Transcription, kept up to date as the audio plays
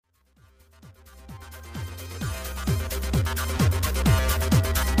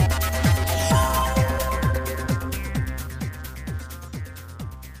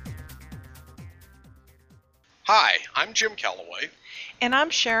Hi, I'm Jim Calloway. And I'm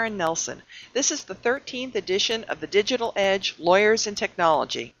Sharon Nelson. This is the 13th edition of the Digital Edge Lawyers and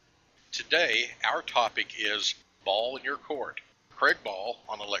Technology. Today, our topic is Ball in Your Court, Craig Ball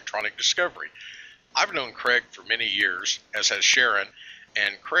on electronic discovery. I've known Craig for many years, as has Sharon,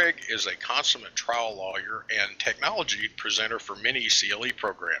 and Craig is a consummate trial lawyer and technology presenter for many CLE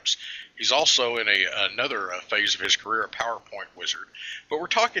programs. He's also in another phase of his career, a PowerPoint wizard. But we're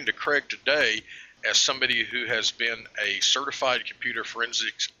talking to Craig today as somebody who has been a certified computer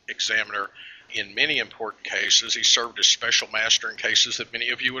forensics examiner in many important cases. He served as special master in cases that many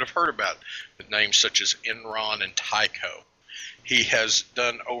of you would have heard about, with names such as Enron and Tyco. He has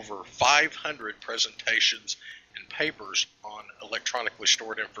done over 500 presentations and papers on electronically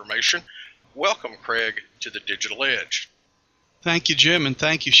stored information. Welcome, Craig, to the Digital Edge. Thank you, Jim, and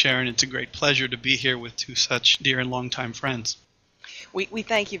thank you, Sharon. It's a great pleasure to be here with two such dear and longtime friends. We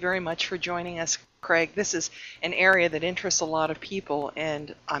thank you very much for joining us, Craig. This is an area that interests a lot of people,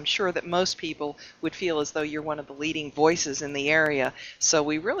 and I'm sure that most people would feel as though you're one of the leading voices in the area. So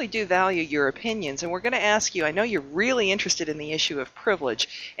we really do value your opinions, and we're going to ask you, I know you're really interested in the issue of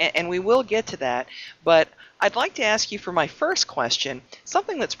privilege, and we will get to that, but I'd like to ask you for my first question,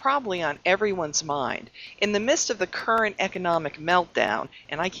 something that's probably on everyone's mind. In the midst of the current economic meltdown,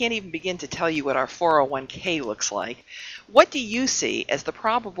 and I can't even begin to tell you what our 401k looks like, what do you see as the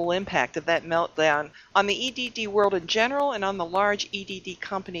probable impact of that meltdown on the EDD world in general and on the large EDD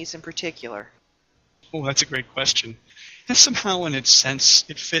companies in particular? Oh, that's a great question. And somehow in its sense,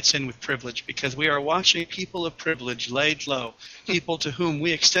 it fits in with privilege because we are watching people of privilege laid low, people to whom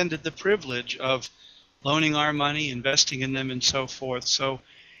we extended the privilege of loaning our money, investing in them, and so forth. So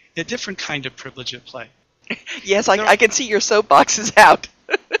a different kind of privilege at play. Yes, I can see your soapboxes out.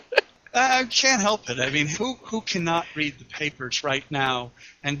 I can't help it. I mean, who cannot read the papers right now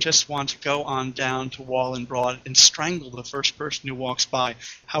and just want to go on down to Wall and Broad and strangle the first person who walks by?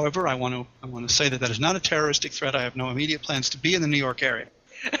 However, I want to say that is not a terroristic threat. I have no immediate plans to be in the New York area.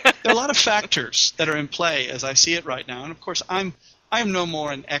 There are a lot of factors that are in play as I see it right now, and of course, I am no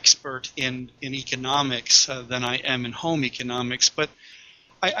more an expert in economics than I am in home economics, but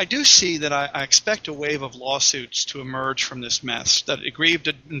I do see that I expect a wave of lawsuits to emerge from this mess, that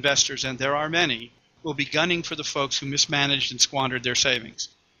aggrieved investors, and there are many, will be gunning for the folks who mismanaged and squandered their savings.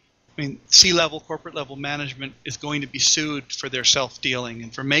 I mean, C-level, corporate-level management is going to be sued for their self-dealing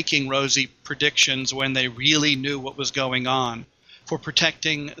and for making rosy predictions when they really knew what was going on, for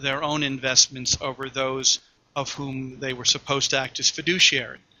protecting their own investments over those of whom they were supposed to act as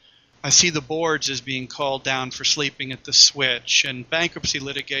fiduciary. I see the boards as being called down for sleeping at the switch, and bankruptcy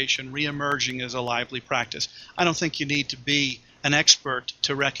litigation reemerging as a lively practice. I don't think you need to be an expert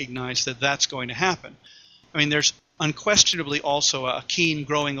to recognize that that's going to happen. I mean, there's unquestionably also a keen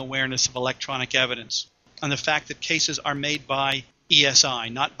growing awareness of electronic evidence and the fact that cases are made by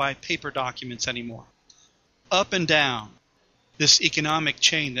ESI, not by paper documents anymore. Up and down this economic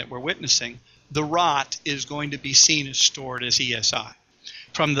chain that we're witnessing, the rot is going to be seen as stored as ESI.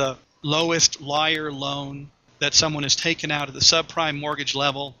 From the lowest liar loan that someone has taken out of the subprime mortgage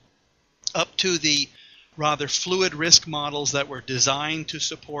level up to the rather fluid risk models that were designed to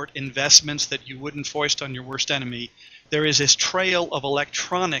support investments that you wouldn't foist on your worst enemy, there is this trail of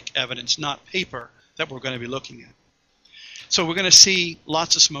electronic evidence, not paper, that we're going to be looking at. So we're going to see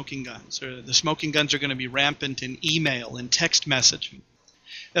lots of smoking guns. The smoking guns are going to be rampant in email and text messaging.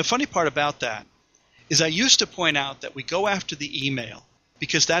 The funny part about that is I used to point out that we go after the email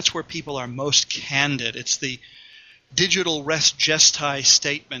because that's where people are most candid. It's the digital res gestae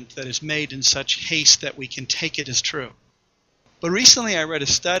statement that is made in such haste that we can take it as true. But recently I read a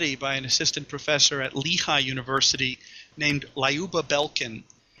study by an assistant professor at Lehigh University named Lyuba Belkin.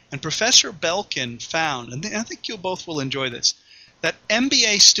 And Professor Belkin found, and I think you both will enjoy this, that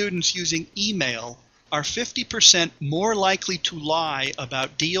MBA students using email are 50% more likely to lie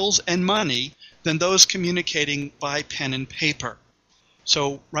about deals and money than those communicating by pen and paper.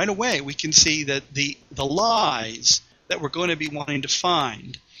 So right away we can see that the lies that we're going to be wanting to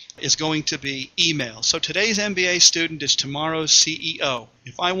find is going to be email. So today's MBA student is tomorrow's CEO.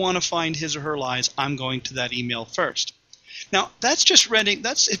 If I want to find his or her lies, I'm going to that email first. Now that's just reading,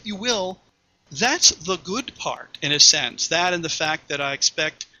 that's, if you will, that's the good part in a sense, that and the fact that I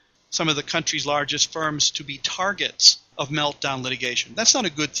expect some of the country's largest firms to be targets of meltdown litigation. That's not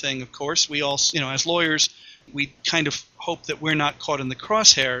a good thing, of course. We all, as lawyers, we kind of hope that we're not caught in the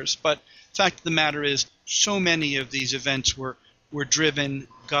crosshairs, but the fact of the matter is so many of these events were driven,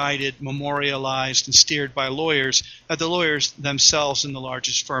 guided, memorialized, and steered by lawyers that the lawyers themselves in the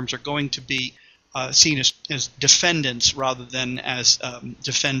largest firms are going to be seen as defendants rather than as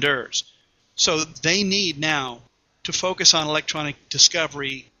defenders. So they need now to focus on electronic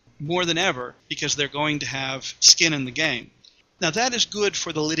discovery more than ever because they're going to have skin in the game. Now, that is good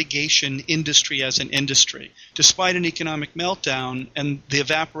for the litigation industry as an industry. Despite an economic meltdown and the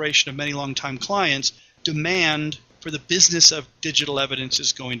evaporation of many longtime clients, demand for the business of digital evidence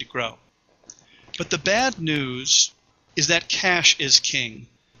is going to grow. But the bad news is that cash is king,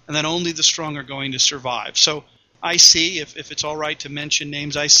 and that only the strong are going to survive. So I see, if it's all right to mention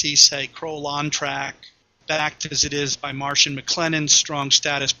names, I see, say, Kroll OnTrack, backed as it is by Marsh & McLennan, strong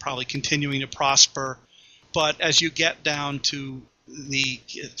status, probably continuing to prosper. But as you get down to the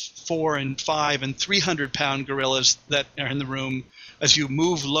 4 and 5 and 300-pound gorillas that are in the room, as you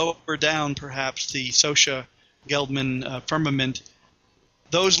move lower down, perhaps the Sosha Geldman firmament,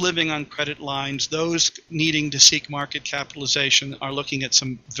 those living on credit lines, those needing to seek market capitalization are looking at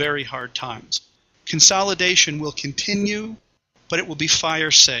some very hard times. Consolidation will continue, but it will be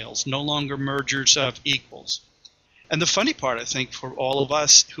fire sales, no longer mergers of equals. And the funny part, I think, for all of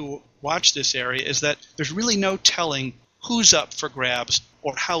us who watch this area is that there's really no telling who's up for grabs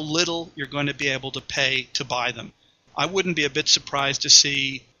or how little you're going to be able to pay to buy them. I wouldn't be a bit surprised to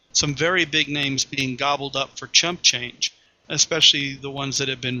see some very big names being gobbled up for chump change, especially the ones that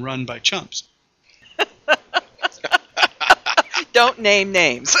have been run by chumps. Don't name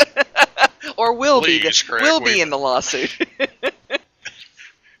names. Or will Please, Craig, be in the lawsuit.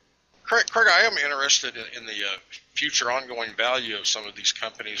 Craig, I am interested in the future ongoing value of some of these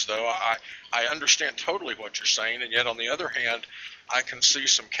companies, though. I understand totally what you're saying, and yet on the other hand, I can see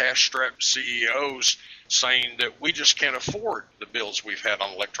some cash-strapped CEOs saying that we just can't afford the bills we've had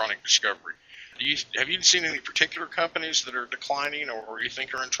on electronic discovery. Have you seen any particular companies that are declining or you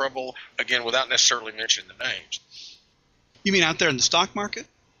think are in trouble, again, without necessarily mentioning the names? You mean out there in the stock market?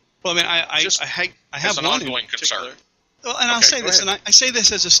 Well, I mean, I have an one ongoing concern. Well, and I'll say this, and I say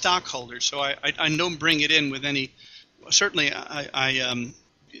this as a stockholder, so I don't bring it in with any. Certainly,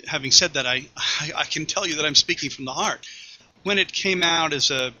 having said that, I can tell you that I'm speaking from the heart. When it came out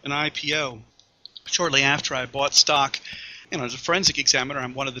as an IPO, shortly after I bought stock, as a forensic examiner,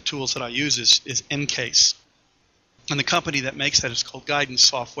 one of the tools that I use is Encase, and the company that makes that is called Guidance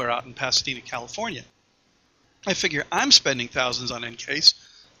Software out in Pasadena, California. I figure I'm spending thousands on Encase.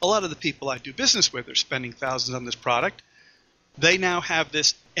 A lot of the people I do business with are spending thousands on this product. They now have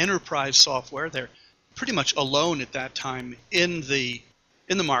this enterprise software. They're pretty much alone at that time in the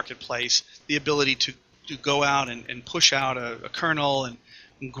marketplace. The ability to go out and push out a kernel and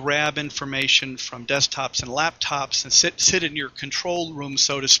grab information from desktops and laptops and sit in your control room,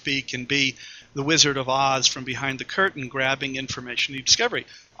 so to speak, and be the Wizard of Oz from behind the curtain grabbing information in discovery.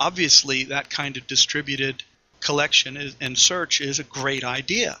 Obviously, that kind of distributed collection and search is a great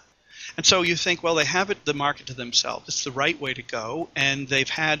idea. And so you think, well, they have the market to themselves. It's the right way to go, and they've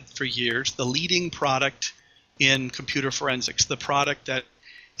had for years the leading product in computer forensics, the product that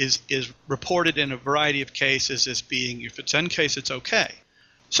is reported in a variety of cases as being, if it's Encase, it's okay.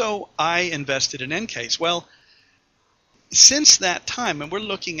 So I invested in Encase. Well, since that time, and we're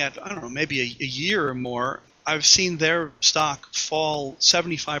looking at, I don't know, maybe a year or more, I've seen their stock fall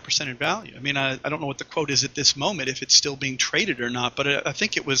 75% in value. I mean, I don't know what the quote is at this moment, if it's still being traded or not, but I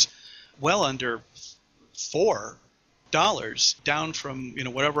think it was well under $4, down from,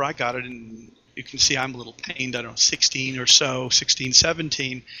 whatever I got it, and you can see I'm a little pained, I don't know, 16 or so, 16,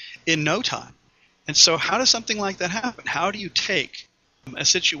 17, in no time. And so how does something like that happen? How do you take a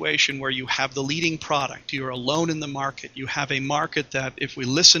situation where you have the leading product, you're alone in the market, you have a market that, if we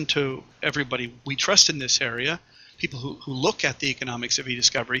listen to everybody we trust in this area, people who look at the economics of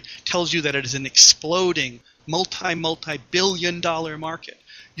e-discovery, tells you that it is an exploding multi-billion-dollar market.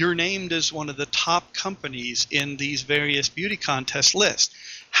 You're named as one of the top companies in these various beauty contest lists.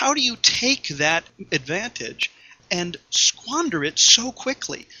 How do you take that advantage and squander it so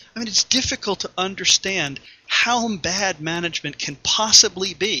quickly? I mean, it's difficult to understand how bad management can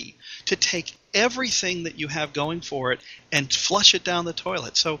possibly be to take everything that you have going for it and flush it down the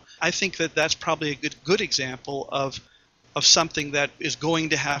toilet. So I think that that's probably a good example of something that is going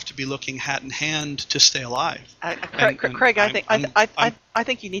to have to be looking hat in hand to stay alive. Craig, I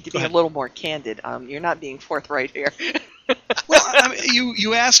think you need to be a little more candid. You're not being forthright here. Well, I mean,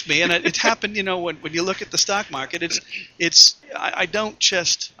 you asked me, and it happened. When you look at the stock market, I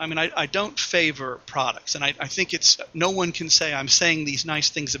don't favor products, and I think no one can say I'm saying these nice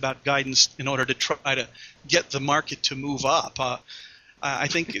things about Guidance in order to try to get the market to move up. I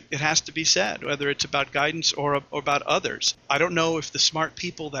think it has to be said, whether it's about Guidance or about others. I don't know if the smart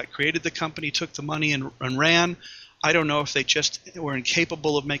people that created the company took the money and ran. I don't know if they just were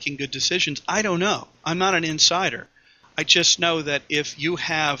incapable of making good decisions. I don't know. I'm not an insider. I just know that if you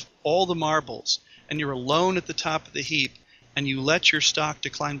have all the marbles and you're alone at the top of the heap and you let your stock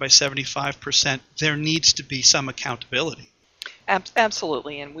decline by 75%, there needs to be some accountability.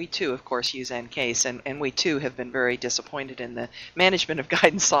 Absolutely, and we too, of course, use Encase, and we too have been very disappointed in the management of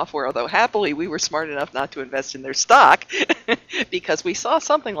Guidance Software, although happily we were smart enough not to invest in their stock because we saw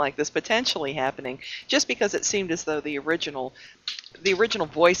something like this potentially happening, just because it seemed as though the original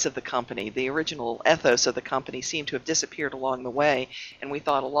voice of the company, the original ethos of the company seemed to have disappeared along the way, and we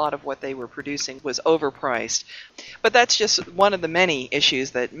thought a lot of what they were producing was overpriced. But that's just one of the many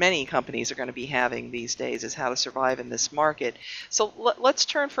issues that many companies are going to be having these days, is how to survive in this market. So let's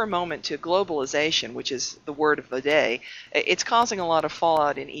turn for a moment to globalization, which is the word of the day. It's causing a lot of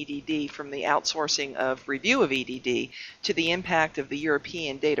fallout in EDD, from the outsourcing of review of EDD to the impact of the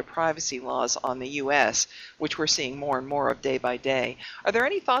European data privacy laws on the U.S., which we're seeing more and more of day by day. Are there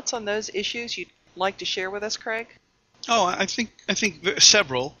any thoughts on those issues you'd like to share with us, Craig? Oh, I think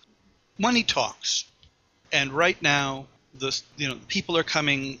several. Money talks, and right now, people are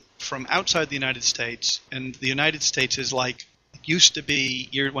coming from outside the United States, and the United States is like it used to be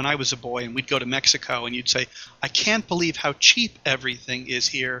when I was a boy, and we'd go to Mexico, and you'd say, "I can't believe how cheap everything is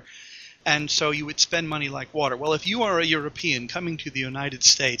here," and so you would spend money like water. Well, if you are a European coming to the United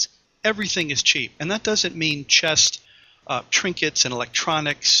States, everything is cheap, and that doesn't mean just trinkets and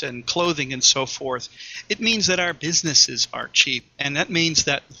electronics and clothing and so forth. It means that our businesses are cheap, and that means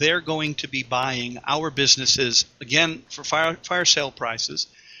that they're going to be buying our businesses, again, for fire sale prices,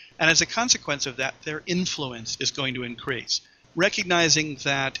 and as a consequence of that, their influence is going to increase. Recognizing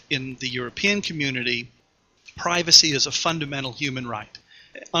that in the European community, privacy is a fundamental human right.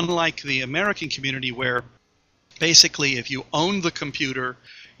 Unlike the American community, where basically if you own the computer,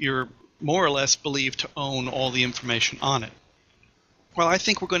 you're more or less believed to own all the information on it. Well, I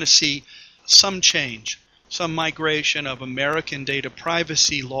think we're going to see some change, some migration of American data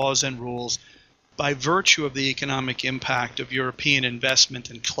privacy laws and rules by virtue of the economic impact of European investment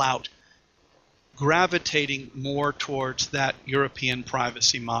and clout, gravitating more towards that European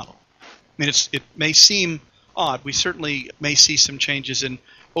privacy model. I mean, it may seem odd. We certainly may see some changes in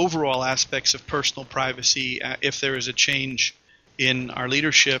overall aspects of personal privacy if there is a change in our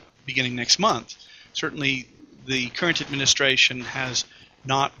leadership beginning next month. Certainly, the current administration has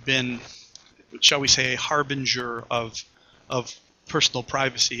not been, shall we say, a harbinger of personal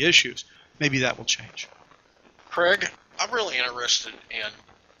privacy issues. Maybe that will change. Craig, I'm really interested in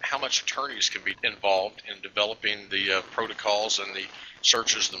how much attorneys can be involved in developing the protocols and the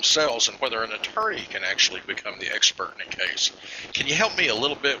searches themselves, and whether an attorney can actually become the expert in a case. Can you help me a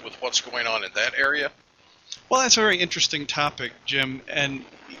little bit with what's going on in that area? Well, that's a very interesting topic, Jim, and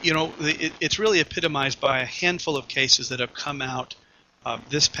it's really epitomized by a handful of cases that have come out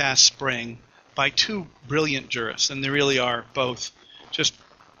this past spring by two brilliant jurists, and they really are both just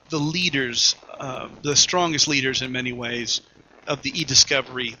the leaders, the strongest leaders in many ways of the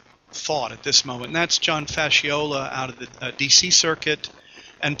e-discovery thought at this moment, and that's John Fasciola out of the D.C. Circuit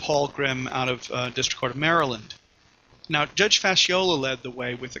and Paul Grimm out of District Court of Maryland. Now, Judge Fasciola led the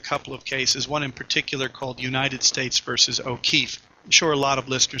way with a couple of cases, one in particular called United States versus O'Keefe. I'm sure a lot of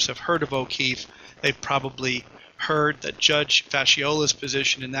listeners have heard of O'Keefe. They've probably heard that Judge Fasciola's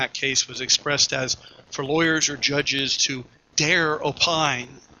position in that case was expressed as for lawyers or judges to dare opine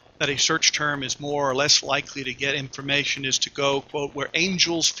that a search term is more or less likely to get information is to go, quote, where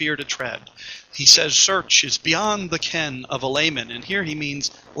angels fear to tread. He says search is beyond the ken of a layman, and here he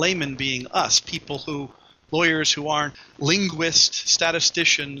means layman being us, lawyers who aren't linguists,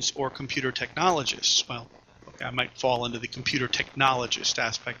 statisticians, or computer technologists. Well, okay, I might fall into the computer technologist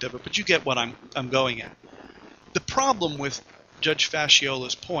aspect of it, but you get what I'm going at. The problem with Judge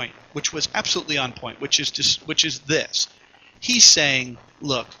Fasciola's point, which was absolutely on point, which is this. He's saying,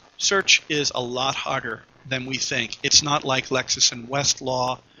 look, search is a lot harder than we think. It's not like Lexis and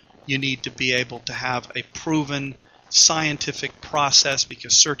Westlaw. You need to be able to have a proven scientific process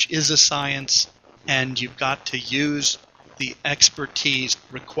because search is a science, and you've got to use the expertise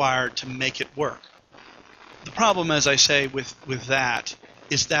required to make it work. The problem, as I say, with that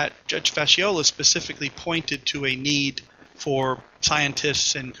is that Judge Fasciola specifically pointed to a need for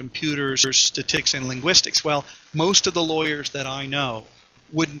scientists and computers, statistics and linguistics. Well, most of the lawyers that I know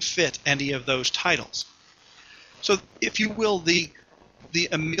wouldn't fit any of those titles. So, if you will, the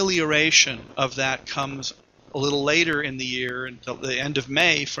amelioration of that comes a little later in the year, until the end of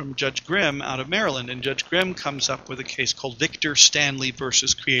May, from Judge Grimm out of Maryland. And Judge Grimm comes up with a case called Victor Stanley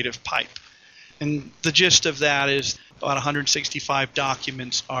versus Creative Pipe. And the gist of that is about 165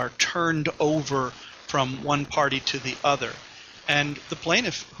 documents are turned over from one party to the other. And the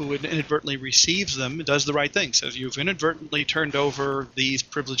plaintiff who inadvertently receives them does the right thing, says you've inadvertently turned over these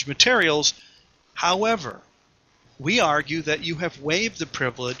privileged materials. However, we argue that you have waived the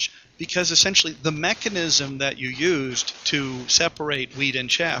privilege because essentially the mechanism that you used to separate wheat and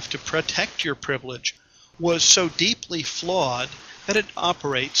chaff to protect your privilege was so deeply flawed that it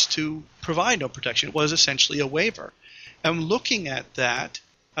operates to provide no protection. It was essentially a waiver. And looking at that,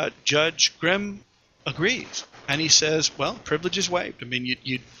 Judge Grimm agrees. And he says, well, privilege is waived. I mean,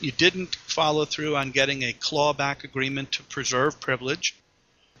 you didn't follow through on getting a clawback agreement to preserve privilege.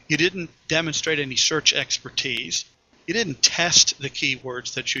 You didn't demonstrate any search expertise. You didn't test the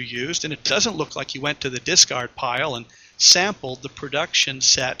keywords that you used. And it doesn't look like you went to the discard pile and sampled the production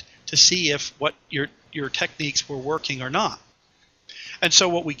set to see if what your techniques were working or not. And so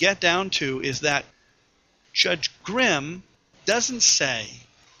what we get down to is that Judge Grimm doesn't say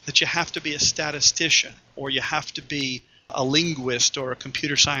that you have to be a statistician or you have to be a linguist or a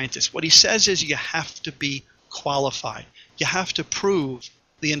computer scientist. What he says is you have to be qualified. You have to prove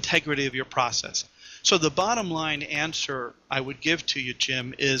the integrity of your process. So the bottom line answer I would give to you,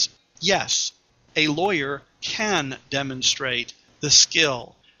 Jim, is yes, a lawyer can demonstrate the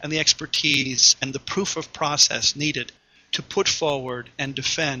skill and the expertise and the proof of process needed to put forward and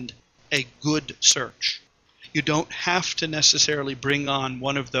defend a good search. You don't have to necessarily bring on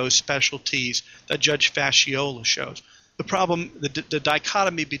one of those specialties that Judge Fasciola shows. The problem, the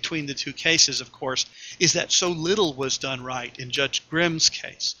dichotomy between the two cases, of course, is that so little was done right in Judge Grimm's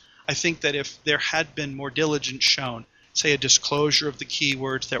case. I think that if there had been more diligence shown, say a disclosure of the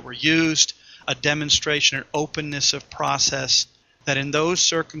keywords that were used, a demonstration and openness of process, that in those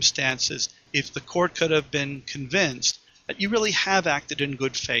circumstances, if the court could have been convinced that you really have acted in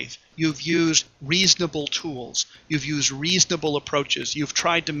good faith, you've used reasonable tools, you've used reasonable approaches, you've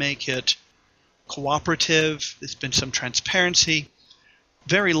tried to make it cooperative, there's been some transparency,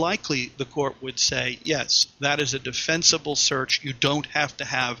 very likely the court would say, yes, that is a defensible search. You don't have to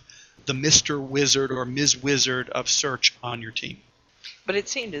have the Mr. Wizard or Ms. Wizard of search on your team. But it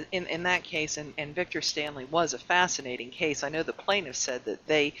seemed in that case, and Victor Stanley was a fascinating case. I know the plaintiff said that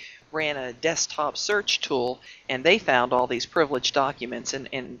they ran a desktop search tool and they found all these privileged documents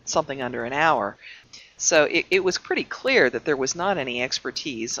in something under an hour. So it was pretty clear that there was not any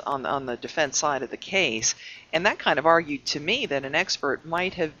expertise on the defense side of the case. And that kind of argued to me that an expert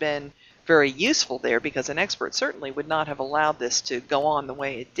might have been very useful there, because an expert certainly would not have allowed this to go on the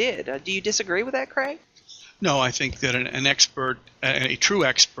way it did. Do you disagree with that, Craig? No, I think that an expert, a true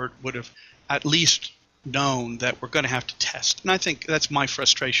expert, would have at least known that we're going to have to test. And I think that's my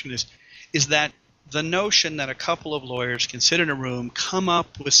frustration is that the notion that a couple of lawyers can sit in a room, come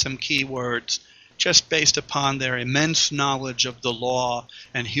up with some keywords just based upon their immense knowledge of the law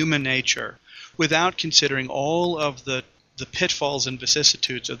and human nature, without considering all of the pitfalls and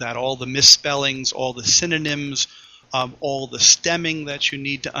vicissitudes of that, all the misspellings, all the synonyms, all the stemming that you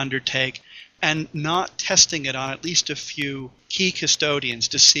need to undertake, and not testing it on at least a few key custodians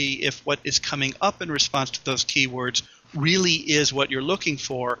to see if what is coming up in response to those keywords really is what you're looking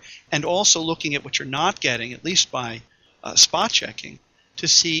for, and also looking at what you're not getting, at least by spot checking, to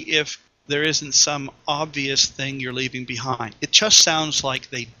see if there isn't some obvious thing you're leaving behind. It just sounds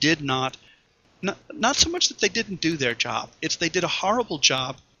like they did not so much that they didn't do their job, it's they did a horrible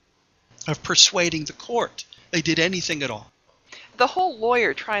job of persuading the court. They did anything at all. The whole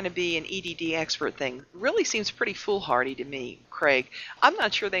lawyer trying to be an EDD expert thing really seems pretty foolhardy to me, Craig. I'm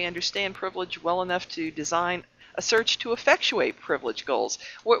not sure they understand privilege well enough to design a search to effectuate privilege goals.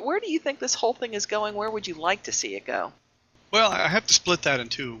 Where do you think this whole thing is going? Where would you like to see it go? Well, I have to split that in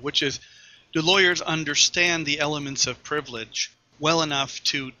two, which is, do lawyers understand the elements of privilege well enough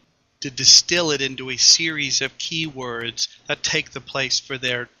to distill it into a series of keywords that take the place for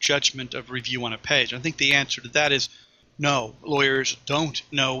their judgment of review on a page? I think the answer to that is no. Lawyers don't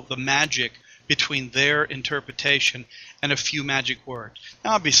know the magic between their interpretation and a few magic words.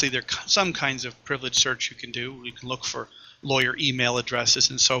 Now, obviously, there are some kinds of privilege search you can do. You can look for lawyer email addresses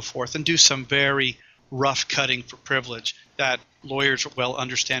and so forth and do some very rough cutting for privilege that lawyers will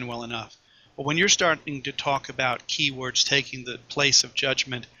understand well enough. But when you're starting to talk about keywords taking the place of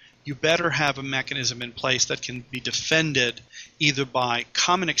judgment, you better have a mechanism in place that can be defended either by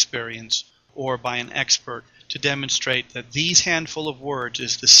common experience or by an expert to demonstrate that these handful of words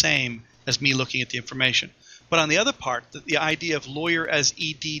is the same as me looking at the information. But on the other part, the idea of lawyer as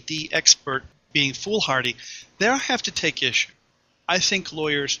EDD expert being foolhardy, there I have to take issue. I think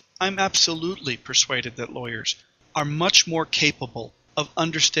I'm absolutely persuaded that lawyers are much more capable of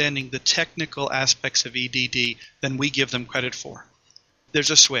understanding the technical aspects of EDD than we give them credit for.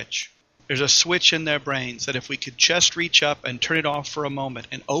 There's a switch. There's a switch in their brains that if we could just reach up and turn it off for a moment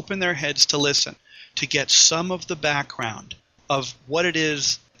and open their heads to listen, to get some of the background of what it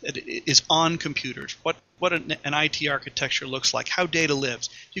is that is on computers, what an IT architecture looks like, how data lives.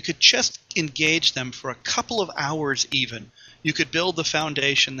 You could just engage them for a couple of hours even. You could build the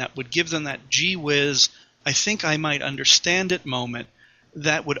foundation that would give them that gee whiz, I think I might understand it moment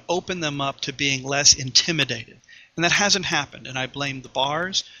that would open them up to being less intimidated. And that hasn't happened, and I blame the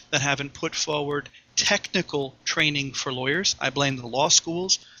bars that haven't put forward technical training for lawyers. I blame the law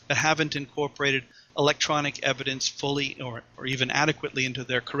schools that haven't incorporated electronic evidence fully or even adequately into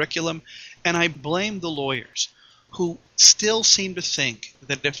their curriculum. And I blame the lawyers who still seem to think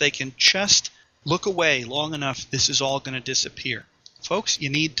that if they can just look away long enough, this is all going to disappear. Folks, you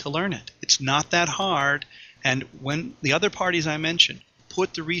need to learn it. It's not that hard. And when the other parties I mentioned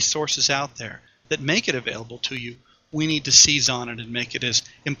put the resources out there that make it available to you, we need to seize on it and make it as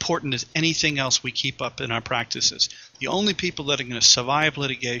important as anything else we keep up in our practices. The only people that are going to survive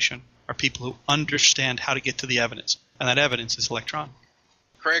litigation are people who understand how to get to the evidence, and that evidence is electronic.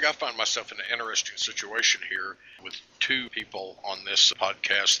 Craig, I find myself in an interesting situation here with two people on this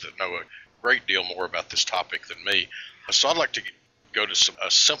podcast that know a great deal more about this topic than me. So I'd like to go to a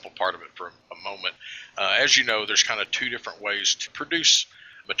simple part of it for a moment. As you know, there's kind of two different ways to produce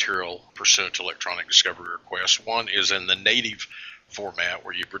material pursuant to electronic discovery requests. One is in the native format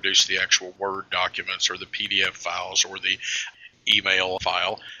where you produce the actual Word documents or the PDF files or the email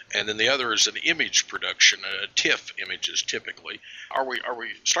file, and then the other is an image production, TIFF images typically. Are we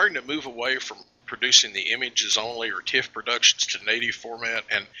starting to move away from producing the images only or TIFF productions to native format,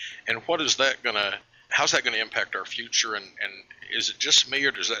 and what is that gonna, how's that going to impact our future, and is it just me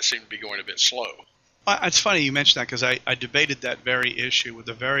or does that seem to be going a bit slow? It's funny you mentioned that because I debated that very issue with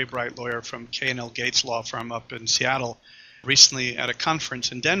a very bright lawyer from K&L Gates Law Firm up in Seattle recently at a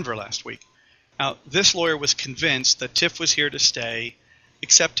conference in Denver last week. Now, this lawyer was convinced that TIFF was here to stay,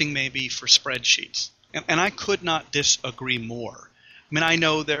 excepting maybe for spreadsheets. And I could not disagree more. I mean, I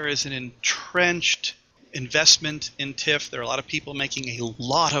know there is an entrenched investment in TIFF. There are a lot of people making a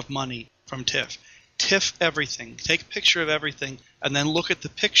lot of money from TIFF. TIFF everything. Take a picture of everything and then look at the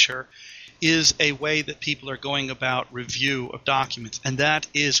picture is a way that people are going about review of documents, and that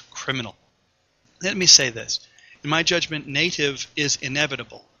is criminal. Let me say this. In my judgment, native is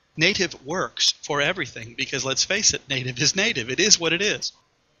inevitable. Native works for everything because, let's face it, native is native. It is what it is.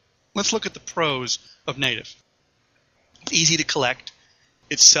 Let's look at the pros of native. It's easy to collect.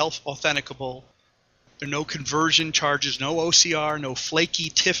 It's self-authenticable. There are no conversion charges, no OCR, no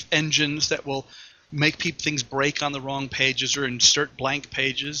flaky TIFF engines that will make things break on the wrong pages or insert blank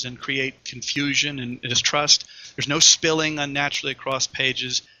pages and create confusion and distrust. There's no spilling unnaturally across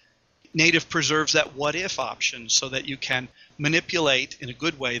pages. Native preserves that what-if option so that you can manipulate in a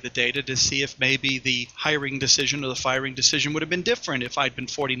good way the data to see if maybe the hiring decision or the firing decision would have been different if I'd been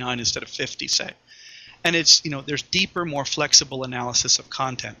 49 instead of 50, say. And it's, there's deeper, more flexible analysis of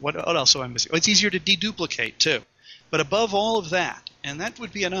content. What else am I missing? It's easier to deduplicate, too. But above all of that, and that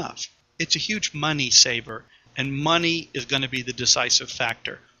would be enough, it's a huge money saver, and money is going to be the decisive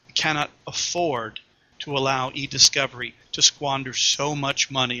factor. We cannot afford to allow e-discovery to squander so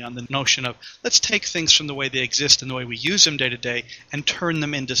much money on the notion of let's take things from the way they exist and the way we use them day to day and turn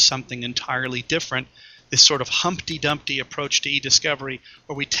them into something entirely different. This sort of Humpty Dumpty approach to e-discovery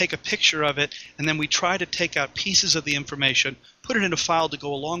where we take a picture of it and then we try to take out pieces of the information, put it in a file to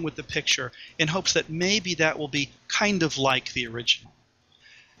go along with the picture in hopes that maybe that will be kind of like the original.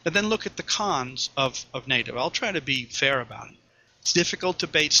 And then look at the cons of native. I'll try to be fair about it. It's difficult to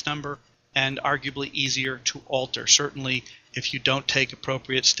Bates number and arguably easier to alter. Certainly, if you don't take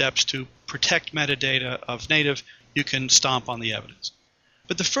appropriate steps to protect metadata of native, you can stomp on the evidence.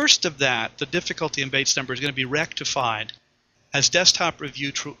 But the first of that, the difficulty in Bates number, is going to be rectified as desktop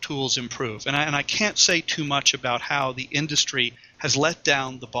review tools improve. And I can't say too much about how the industry has let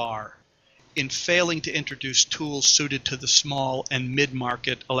down the bar in failing to introduce tools suited to the small and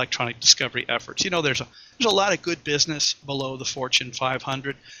mid-market electronic discovery efforts. There's a lot of good business below the Fortune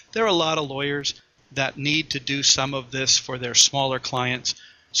 500. There are a lot of lawyers that need to do some of this for their smaller clients.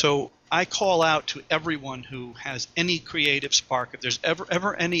 So I call out to everyone who has any creative spark, if there's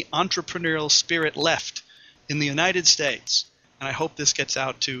ever any entrepreneurial spirit left in the United States, and I hope this gets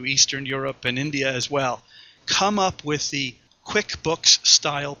out to Eastern Europe and India as well, come up with the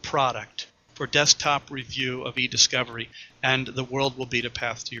QuickBooks-style product for desktop review of e-discovery, and the world will beat a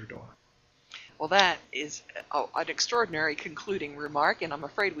path to your door. Well, that is an extraordinary concluding remark, and I'm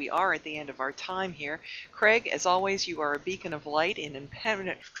afraid we are at the end of our time here. Craig, as always, you are a beacon of light in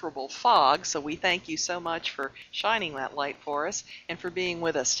impenetrable fog, so we thank you so much for shining that light for us and for being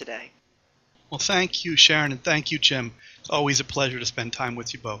with us today. Well, thank you, Sharon, and thank you, Jim. It's always a pleasure to spend time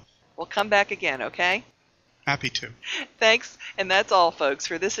with you both. We'll come back again, okay? Happy to. Thanks, and that's all, folks,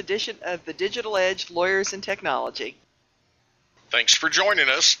 for this edition of The Digital Edge Lawyers and Technology. Thanks for joining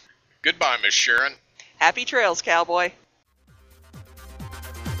us. Goodbye, Miss Sharon. Happy trails, cowboy.